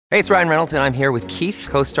Hey, it's Ryan Reynolds, and I'm here with Keith,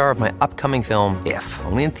 co-star of my upcoming film, If,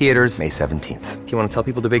 only in theaters May 17th. Do you want to tell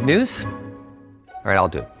people the big news? All right, I'll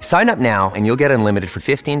do it. Sign up now and you'll get unlimited for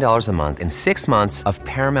 $15 a month and 6 months of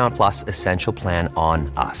Paramount Plus Essential Plan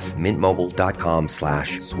on us.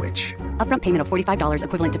 MintMobile.com/switch. Upfront payment of $45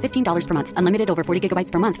 equivalent to $15 per month. Unlimited over 40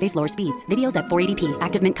 gigabytes per month. Face lower speeds. Videos at 480p.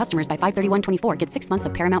 Active Mint customers by 531.24 get 6 months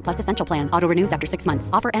of Paramount Plus Essential Plan. Auto renews after 6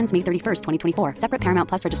 months. Offer ends May 31st, 2024. Separate Paramount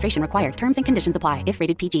Plus registration required. Terms and conditions apply if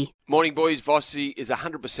rated PG. Morning, boys. Vossi is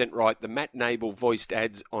 100% right. The Matt Nable voiced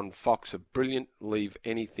ads on Fox are brilliant. Leave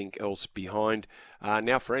anything else behind.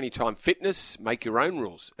 Now for Anytime Fitness, make your own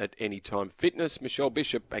rules at Anytime Fitness. Michelle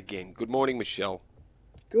Bishop again. Good morning, Michelle.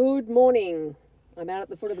 Good morning. I'm out at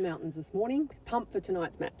the foot of the mountains this morning. Pumped for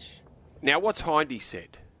tonight's match. Now, what's Hindy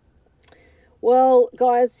said? Well,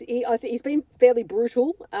 guys, he's been fairly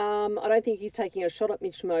brutal. I don't think he's taking a shot at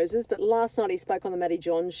Mitch Moses, but last night he spoke on the Matty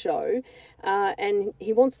Johns show, and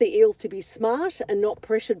he wants the Eels to be smart and not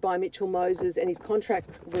pressured by Mitchell Moses and his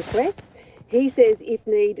contract requests. He says if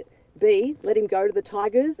need be, let him go to the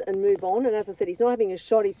Tigers and move on. And as I said, he's not having a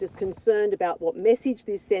shot. He's just concerned about what message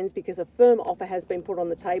this sends, because a firm offer has been put on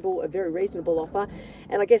the table, a very reasonable offer.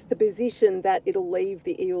 And I guess the position that it'll leave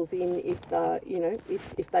the Eels in if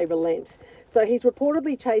they relent. So he's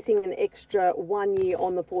reportedly chasing an extra 1 year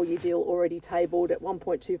on the 4 year deal already tabled at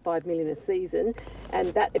 $1.25 million a season.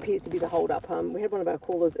 And that appears to be the hold up. We had one of our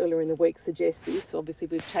callers earlier in the week suggest this. Obviously,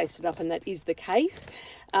 we've chased it up and that is the case.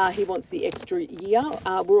 He wants the extra year.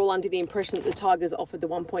 We're all under the impression that the Tigers offered the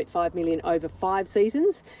 $1.5 million over 5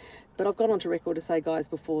 seasons. But I've gone on to record to say, guys,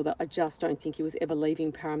 before that I just don't think he was ever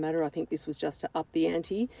leaving Parramatta. I think this was just to up the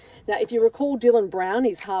ante. Now, if you recall, Dylan Brown,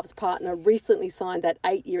 his halves partner, recently signed that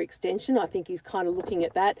 8-year extension. I think he's kind of looking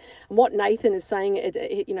at that. And what Nathan is saying,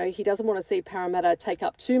 he doesn't want to see Parramatta take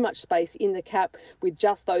up too much space in the cap with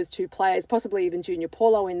just those two players, possibly even Junior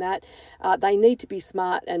Paulo in that. They need to be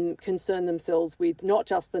smart and concern themselves with not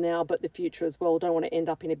just the now, but the future as well. Don't want to end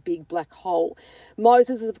up in a big black hole.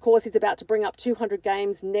 Moses, of course, is about to bring up 200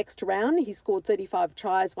 games next round. He scored 35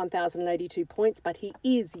 tries, 1,082 points, but he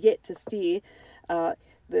is yet to steer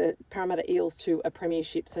the Parramatta Eels to a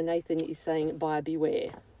premiership. So Nathan is saying, buyer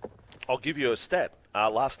beware. I'll give you a stat.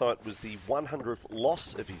 Last night was the 100th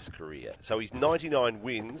loss of his career. So he's 99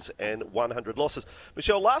 wins and 100 losses.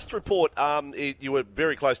 Michelle, last report, you were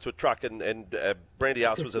very close to a truck and Brandy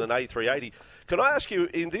asked was it an A380. Can I ask you,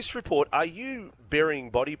 in this report, are you burying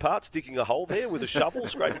body parts, digging a hole there with a shovel,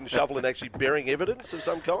 scraping the shovel and actually burying evidence of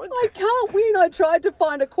some kind? I can't win. I tried to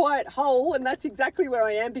find a quiet hole, and that's exactly where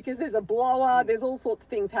I am, because there's a blower, there's all sorts of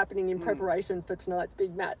things happening in preparation for tonight's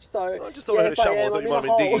big match. So I just thought I heard a shovel. I thought you might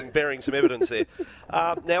have been burying some evidence there.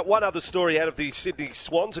 Now, one other story out of the Sydney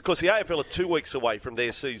Swans. Of course, the AFL are 2 weeks away from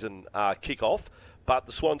their season kick-off, but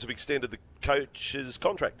the Swans have extended the coach's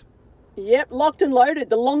contract. Yep, locked and loaded.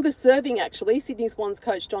 The longest serving, actually, Sydney Swans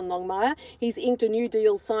coach John Longmire. He's inked a new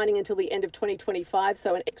deal signing until the end of 2025,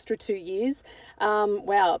 so an extra 2 years.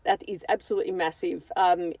 Wow, that is absolutely massive.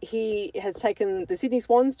 He has taken the Sydney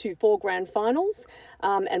Swans to 4 grand finals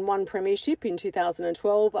and 1 premiership in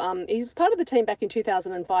 2012. He was part of the team back in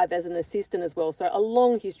 2005 as an assistant as well, so a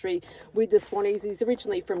long history with the Swannies. He's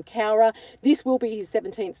originally from Cowra. This will be his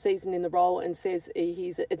 17th season in the role, and says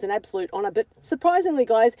it's an absolute honour. But surprisingly,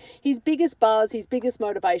 guys, his biggest buzz, his biggest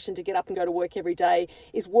motivation to get up and go to work every day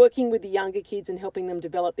is working with the younger kids and helping them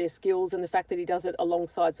develop their skills, and the fact that he does it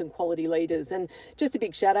alongside some quality leaders. And just a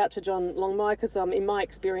big shout out to John Longmire, because in my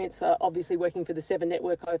experience, obviously working for the Seven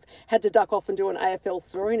Network, I've had to duck off and do an AFL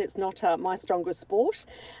story, and it's not my strongest sport.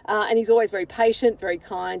 And he's always very patient, very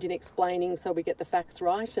kind in explaining so we get the facts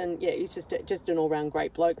right. And yeah, he's just an all-round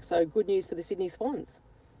great bloke. So good news for the Sydney Swans.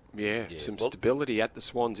 Yeah, some stability at the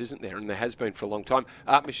Swans, isn't there? And there has been for a long time.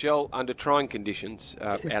 Michelle, under trying conditions,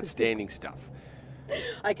 outstanding stuff.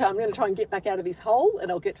 Okay, I'm going to try and get back out of this hole,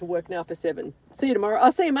 and I'll get to work now for 7. See you tomorrow.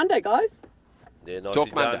 I'll see you Monday, guys. Yeah,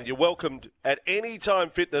 nicely done. You're welcomed at Anytime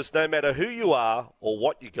Fitness, no matter who you are or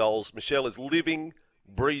what your goals. Michelle is living,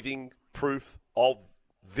 breathing proof of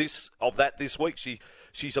that this week.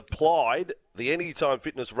 She's applied the Anytime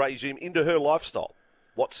Fitness regime into her lifestyle.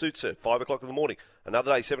 What suits her? 5 o'clock in the morning.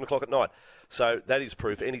 Another day, 7 o'clock at night. So that is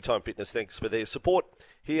proof. Anytime Fitness, thanks for their support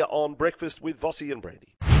here on Breakfast with Vossi and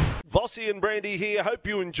Brandy. Vossi and Brandy here. Hope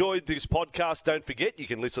you enjoyed this podcast. Don't forget, you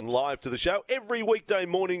can listen live to the show every weekday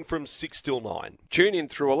morning from 6 till 9. Tune in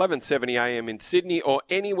through 11:70 a.m. in Sydney or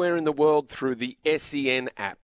anywhere in the world through the SEN app.